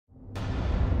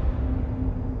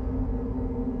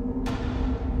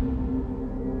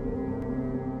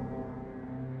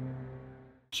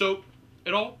So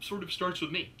it all sort of starts with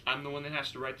me. I'm the one that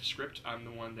has to write the script. I'm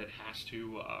the one that has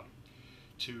to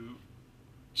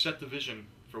set the vision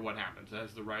for what happens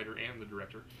as the writer and the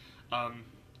director.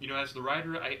 You know, as the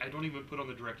writer, I don't even put on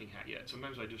the directing hat yet.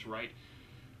 Sometimes I just write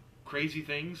crazy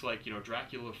things like, you know,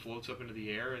 Dracula floats up into the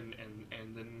air, and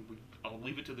then I'll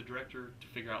leave it to the director to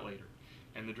figure out later.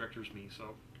 And the director's me,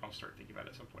 so I'll start thinking about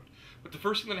it at some point. But the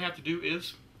first thing that I have to do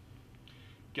is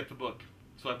get the book.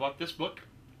 So I bought this book,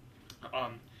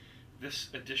 this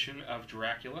edition of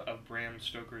Dracula, of Bram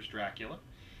Stoker's Dracula,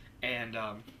 and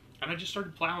I just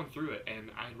started plowing through it.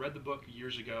 And I had read the book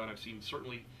years ago, and I've seen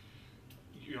certainly,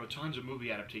 you know, tons of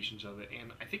movie adaptations of it.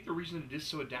 And I think the reason it is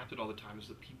so adapted all the time is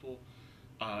that people,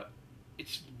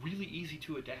 it's really easy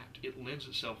to adapt. It lends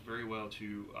itself very well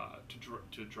to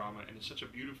drama, and it's such a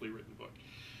beautifully written book.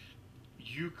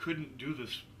 You couldn't do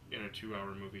this in a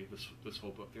 2-hour movie. This whole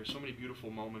book. There's so many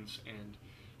beautiful moments and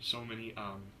so many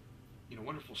you know,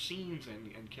 wonderful scenes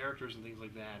and characters and things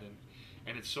like that,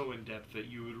 and it's so in depth that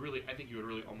you would really, I think you would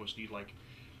really almost need, like,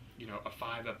 you know, a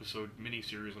 5-episode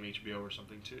miniseries on HBO or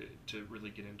something to really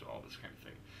get into all this kind of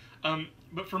thing.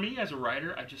 But for me as a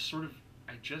writer, I just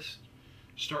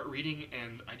start reading,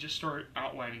 and I just start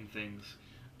outlining things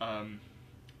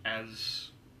as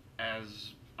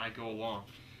I go along.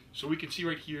 So we can see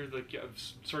right here that I've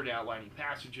started outlining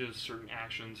passages, certain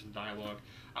actions, and dialogue.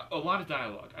 A lot of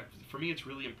dialogue. For me, it's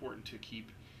really important to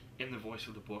keep in the voice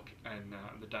of the book, and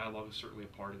the dialogue is certainly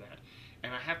a part of that.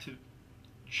 And I have to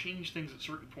change things at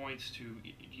certain points to,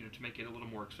 you know, to make it a little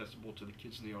more accessible to the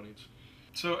kids in the audience.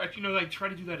 So, you know, I try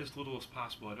to do that as little as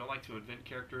possible. I don't like to invent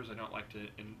characters. I don't like to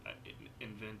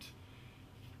invent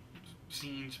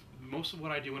scenes. Most of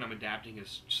what I do when I'm adapting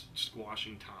is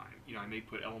squashing time. You know, I may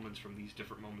put elements from these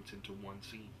different moments into one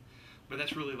scene, but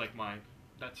that's really like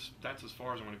that's as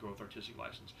far as I want to go with artistic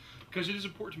license, because it is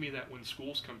important to me that when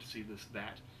schools come to see this,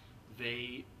 that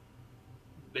they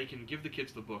can give the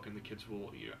kids the book, and the kids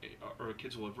will, you know, or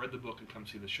kids will have read the book and come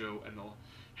see the show, and they'll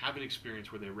have an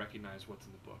experience where they recognize what's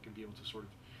in the book and be able to sort of,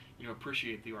 you know,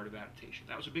 appreciate the art of adaptation.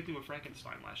 That was a big thing with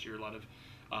Frankenstein last year. A lot of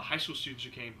high school students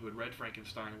who came who had read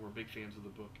Frankenstein and were big fans of the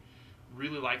book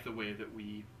really liked the way that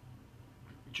we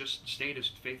just stayed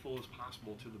as faithful as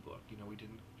possible to the book. You know, we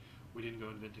didn't go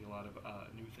inventing a lot of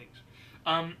new things.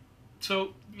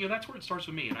 So, you know, that's where it starts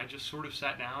with me, and I just sort of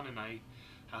sat down, and I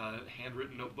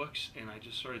handwritten notebooks, and I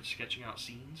just started sketching out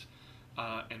scenes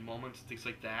and moments and things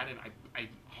like that, and I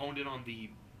honed in on the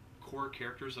core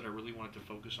characters that I really wanted to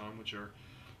focus on, which are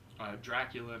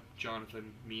Dracula,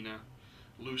 Jonathan, Mina,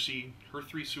 Lucy, her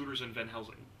 3 suitors, and Van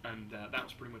Helsing, and that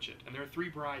was pretty much it. And there are 3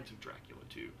 brides of Dracula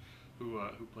too, who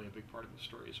play a big part in the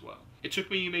story as well. It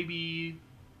took me maybe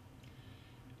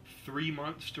 3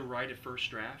 months to write a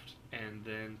first draft, and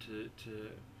then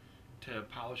to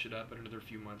polish it up in another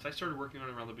few months. I started working on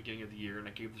it around the beginning of the year, and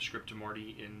I gave the script to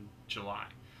Marty in July.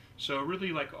 So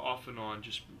really, like, off and on,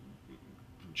 just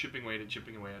chipping away at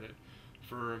it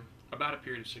for about a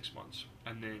period of 6 months,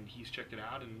 and then he's checked it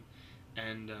out, and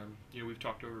you know, we've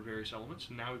talked over various elements,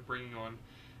 and now we're bringing on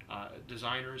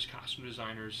designers, costume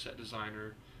designers, set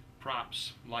designer,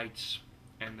 props, lights,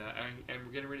 and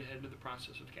we're getting ready to head into the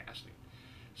process of casting.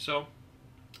 So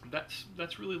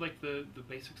that's really like the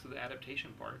basics of the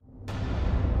adaptation part.